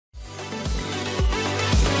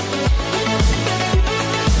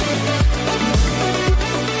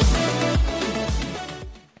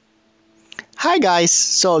Hi guys,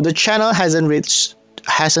 so the channel hasn't reached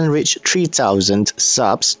 3,000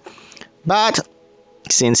 subs, but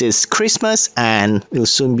since it's Christmas and it'll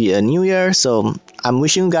soon be a new year, so I'm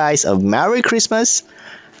wishing you guys a Merry Christmas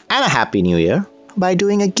and a Happy New Year by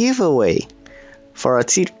doing a giveaway for a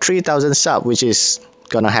 3,000 sub, which is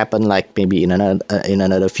gonna happen like maybe in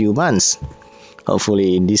another few months.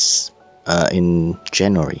 Hopefully in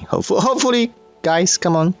January. Hopefully, guys,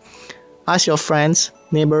 come on. Ask your friends,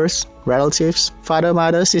 neighbors, relatives, father,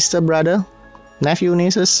 mother, sister, brother, nephew,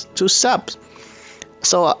 nieces to sub.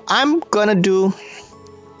 So I'm gonna do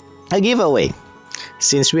a giveaway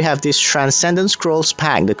since we have this Transcendent Scrolls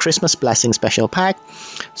pack, the Christmas Blessing special pack.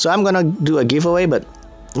 So I'm gonna do a giveaway, but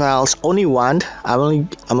well, it's only one. I'm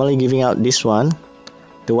only giving out this one,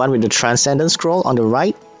 the one with the Transcendent Scroll on the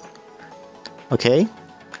right. Okay,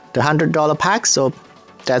 the $100 pack. So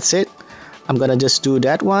that's it. I'm gonna just do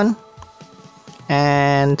that one.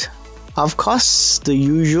 And of course, the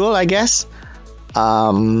usual, I guess.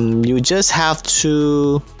 You just have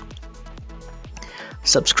to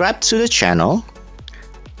subscribe to the channel,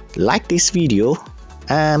 like this video,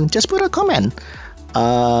 and just put a comment.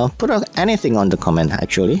 Anything on the comment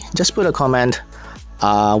actually. Just put a comment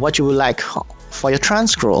what you would like for your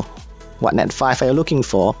Transcroll, what net 5 are you looking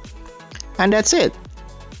for, and that's it.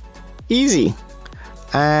 Easy.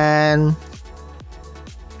 And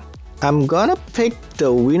I'm gonna pick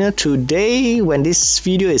the winner today. When this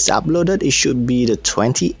video is uploaded, it should be the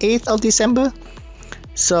 28th of December.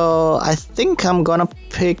 So I think I'm gonna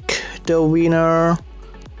pick the winner.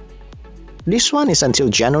 This one is until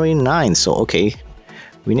January 9th, so okay,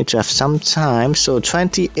 we need to have some time. So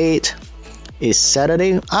 28 is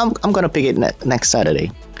Saturday. I'm gonna pick it next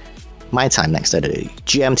Saturday, my time, next Saturday,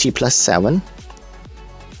 GMT +7,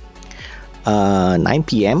 9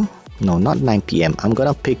 p.m. No, not 9 p.m. I'm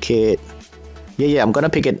gonna pick it. Yeah, I'm gonna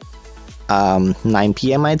pick it 9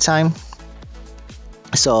 p.m. my time.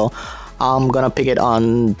 So I'm gonna pick it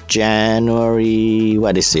on January,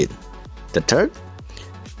 what is it, the 3rd?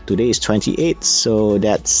 Today is 28th, so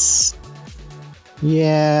that's,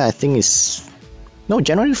 yeah, I think it's, no,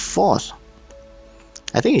 January 4th.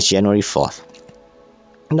 I think it's January 4th.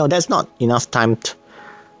 No, that's not enough time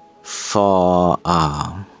for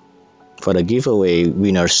the giveaway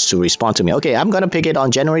winners to respond to me. Okay, I'm gonna pick it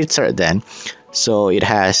on January 3rd then. So it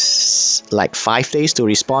has like 5 days to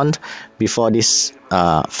respond before this,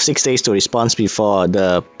 6 days to respond before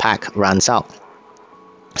the pack runs out.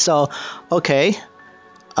 So okay,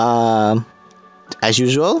 as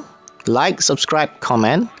usual, like, subscribe,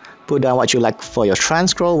 comment, put down what you like for your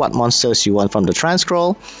Transcroll, what monsters you want from the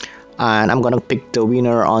Transcroll, and I'm gonna pick the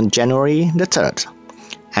winner on January the 3rd,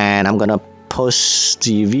 and I'm gonna post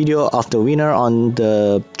the video of the winner on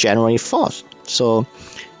the January 4th. So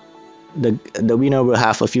the winner will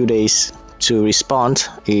have a few days to respond.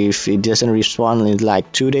 If it doesn't respond in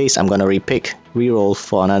like 2 days, I'm gonna reroll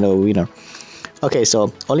for another winner. Okay,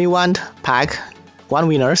 so only one pack, one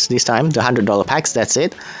winners this time, the $100 packs, that's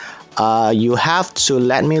it. You have to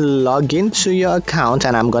let me log into your account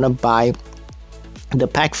and I'm gonna buy the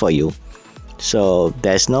pack for you. So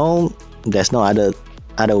there's no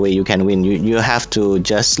other way you can win. You have to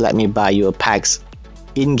just let me buy your packs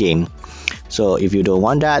in game. So if you don't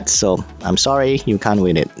want that, so I'm sorry, you can't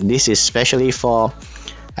win it. This is specially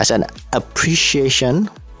as an appreciation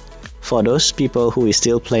for those people who is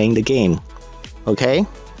still playing the game. Okay,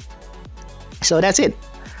 so that's it.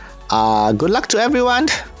 Good luck to everyone.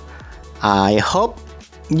 I hope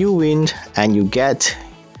you win and you get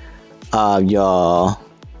your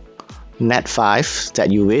net 5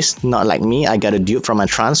 that you wish. Not like me, I got a dupe from my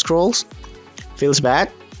Transcrolls. Feels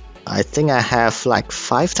bad. I think I have like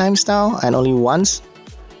 5 times now, and only once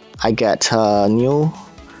I got Beth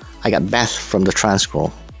from the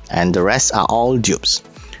Transcroll, and the rest are all dupes.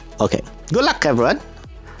 Okay, good luck everyone.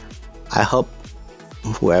 I hope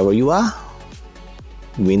whoever you are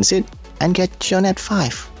wins it and get your net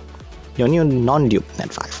 5, your new non-dupe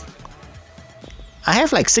net 5. I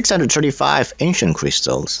have like 635 ancient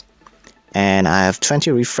crystals, and I have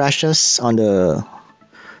 20 refreshers on the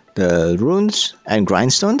runes and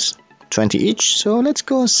grindstones, 20 each. So let's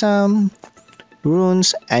go some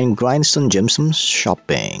runes and grindstone gemstones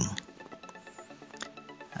shopping.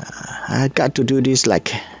 I got to do this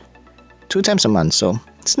like 2 times a month, so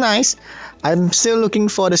it's nice. I'm still looking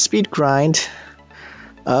for the speed grind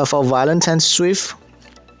for violent and swift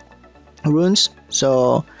runes.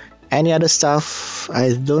 So any other stuff,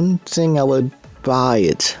 I don't think I will buy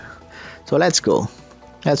it. So let's go.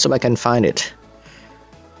 Let's hope I can find it.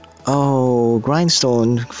 Oh,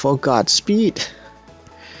 grindstone, forgot speed.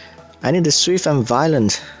 I need the swift and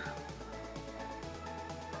violent.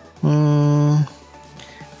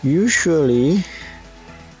 Usually,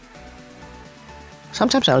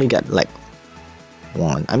 sometimes I only get like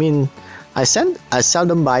one. I mean, I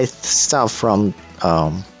seldom buy stuff from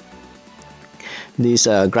this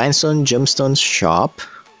grindstone gemstone shop,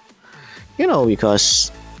 you know,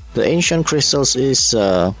 because the ancient crystals is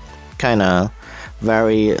kind of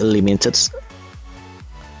very limited.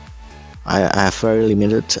 I have very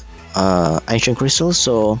limited ancient crystals,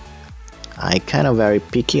 so I kind of very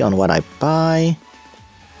picky on what I buy.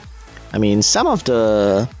 I mean, some of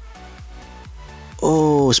the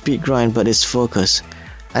speed grind, but it's focus.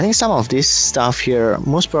 I think some of this stuff here,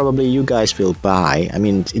 most probably you guys will buy. I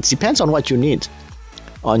mean, it depends on what you need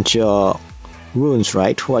on your runes,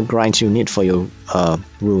 right? What grinds you need for your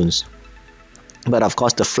runes. But of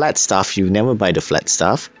course, the flat stuff, you never buy the flat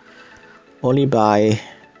stuff. Only buy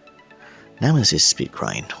Nemesis speed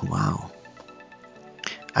grind. Wow.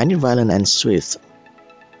 I need violent and swift.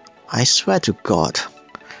 I swear to God.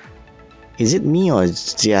 Is it me or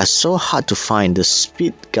they are so hard to find the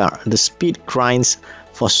speed grinds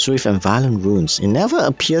for swift and violent runes? It never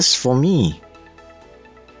appears for me.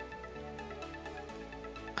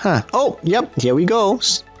 Huh. Oh, yep, here we go.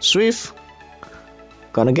 Swift.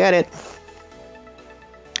 Gonna get it.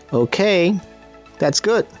 Okay, that's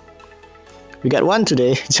good. We got one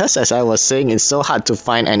today. Just as I was saying, it's so hard to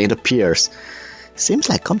find and it appears. Seems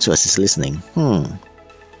like Come To Us is listening.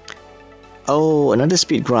 Oh, another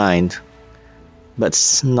speed grind. But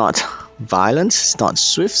it's not violent, it's not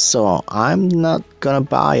swift, so I'm not gonna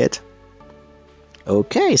buy it.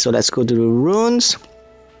 Okay, so let's go to the runes.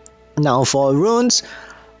 Now for runes,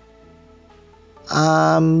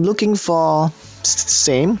 I'm looking for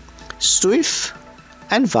same swift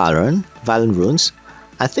and violent runes.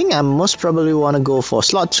 I think I most probably want to go for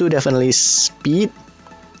slot 2, definitely speed.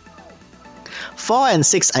 4 and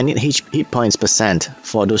 6 I need hit points percent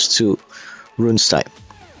for those two runes type.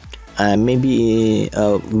 Maybe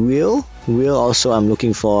wheel also I'm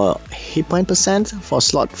looking for hit point percent for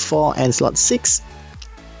slot 4 and slot 6.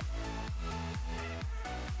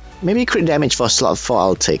 Maybe crit damage for slot 4,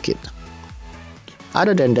 I'll take it.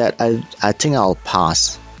 Other than that, I think I'll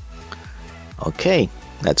pass. Okay,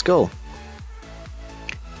 let's go.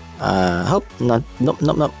 Hope not.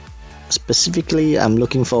 Nope. Specifically, I'm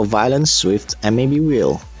looking for violent, swift, and maybe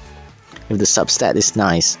wheel. If the substat is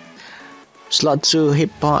nice. Slot 2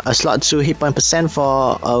 hit point percent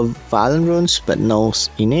for violent runes, but no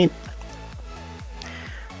innate.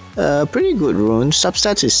 Pretty good rune.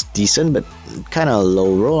 Substats is decent, but kind of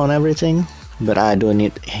low roll on everything. But I don't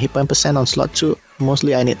need hit point percent on slot 2.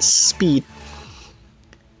 Mostly I need speed.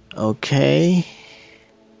 Okay.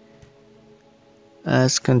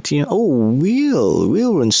 Let's continue. Oh, wheel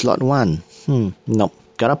rune slot 1. Nope.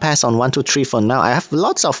 Gotta pass on 1, 2, 3 for now. I have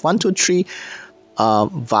lots of 1, 2, 3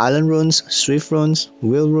 violent runes, swift runes,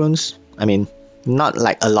 wheel runes. I mean, not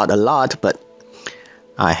like a lot, but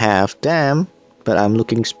I have them. But I'm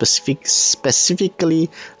looking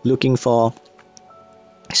specifically looking for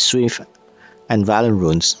swift and violent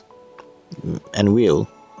runes and wheel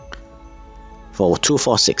for 2,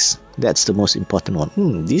 4, 6. That's the most important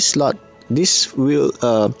one. This wheel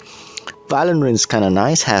violent rune is kind of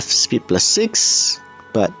nice. Have speed +6,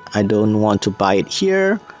 but I don't want to buy it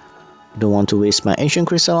here. Don't want to waste my ancient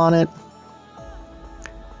crystal on it.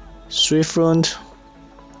 Swift rune,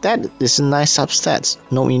 that is a nice substats.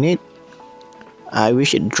 No innate. I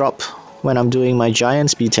wish it dropped when I'm doing my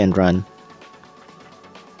giant speed 10 run.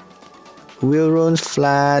 Wheel runes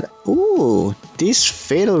flat. Ooh, this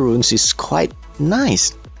fatal runes is quite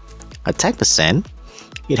nice. Attack percent.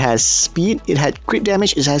 It has speed. It has crit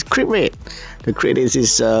damage. It has crit rate. The crit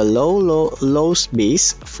is low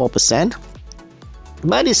base 4%.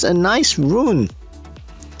 But it's a nice rune.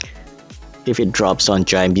 If it drops on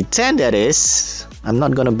giant B10, that is. I'm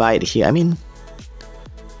not gonna buy it here. I mean,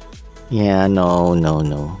 yeah, no.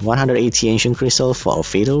 180 ancient crystal for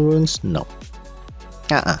fatal runes? No.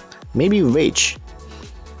 Maybe rage.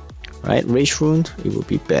 Right, rage rune, it would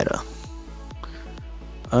be better.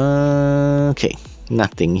 Okay,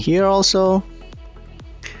 nothing here also.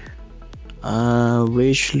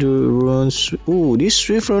 Rage runes. Ooh, this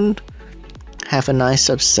swift rune have a nice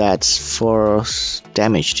subset for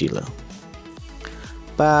damage dealer.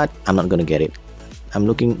 But I'm not gonna get it. I'm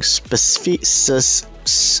looking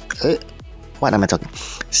what am I talking?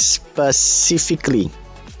 Specifically.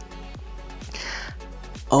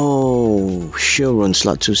 Oh, sure, rune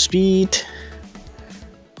slot 2 speed.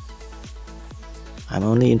 I'm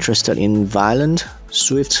only interested in violent,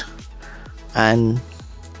 swift, and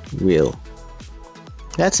wheel.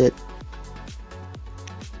 That's it.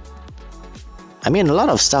 I mean, a lot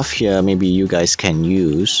of stuff here maybe you guys can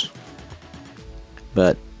use,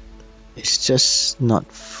 but It's just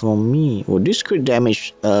not for me. Well, this crit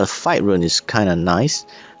damage fight rune is kinda nice.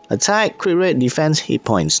 Attack, crit rate, defense, hit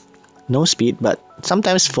points. No speed, but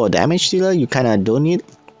sometimes for damage dealer you kinda don't need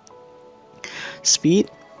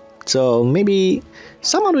speed. So maybe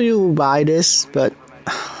someone of you will buy this, but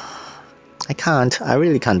I can't. I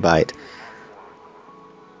really can't buy it.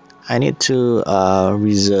 I need to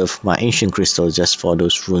reserve my ancient crystal just for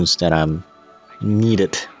those runes that I'm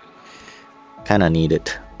needed. Kinda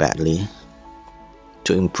needed badly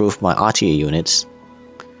to improve my RTA units.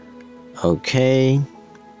 Okay.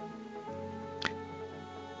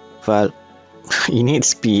 Well, you need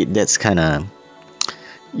speed. That's kinda.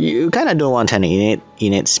 You kinda don't want any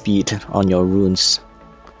innate speed on your runes.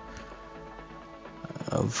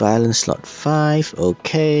 Violence slot 5.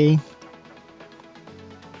 Okay.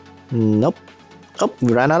 Nope. Oh,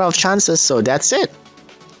 we ran out of chances, so that's it.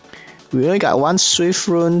 We only got one swift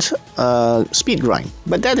rune speed grind,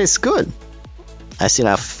 but that is good. I still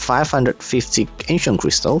have 550 ancient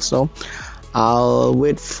crystals, so I'll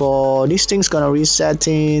wait for these things gonna reset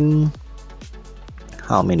in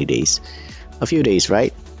how many days? A few days,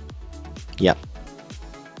 right? Yep.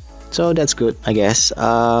 So that's good, I guess.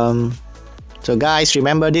 So guys,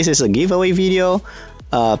 remember this is a giveaway video.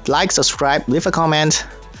 Like, subscribe, leave a comment,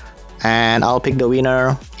 and I'll pick the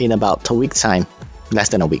winner in about a week's time. Less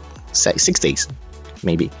than a week, 6 days,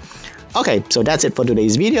 maybe. Okay, so that's it for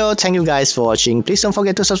today's video. Thank you guys for watching. Please don't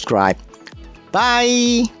forget to subscribe.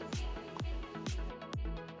 Bye!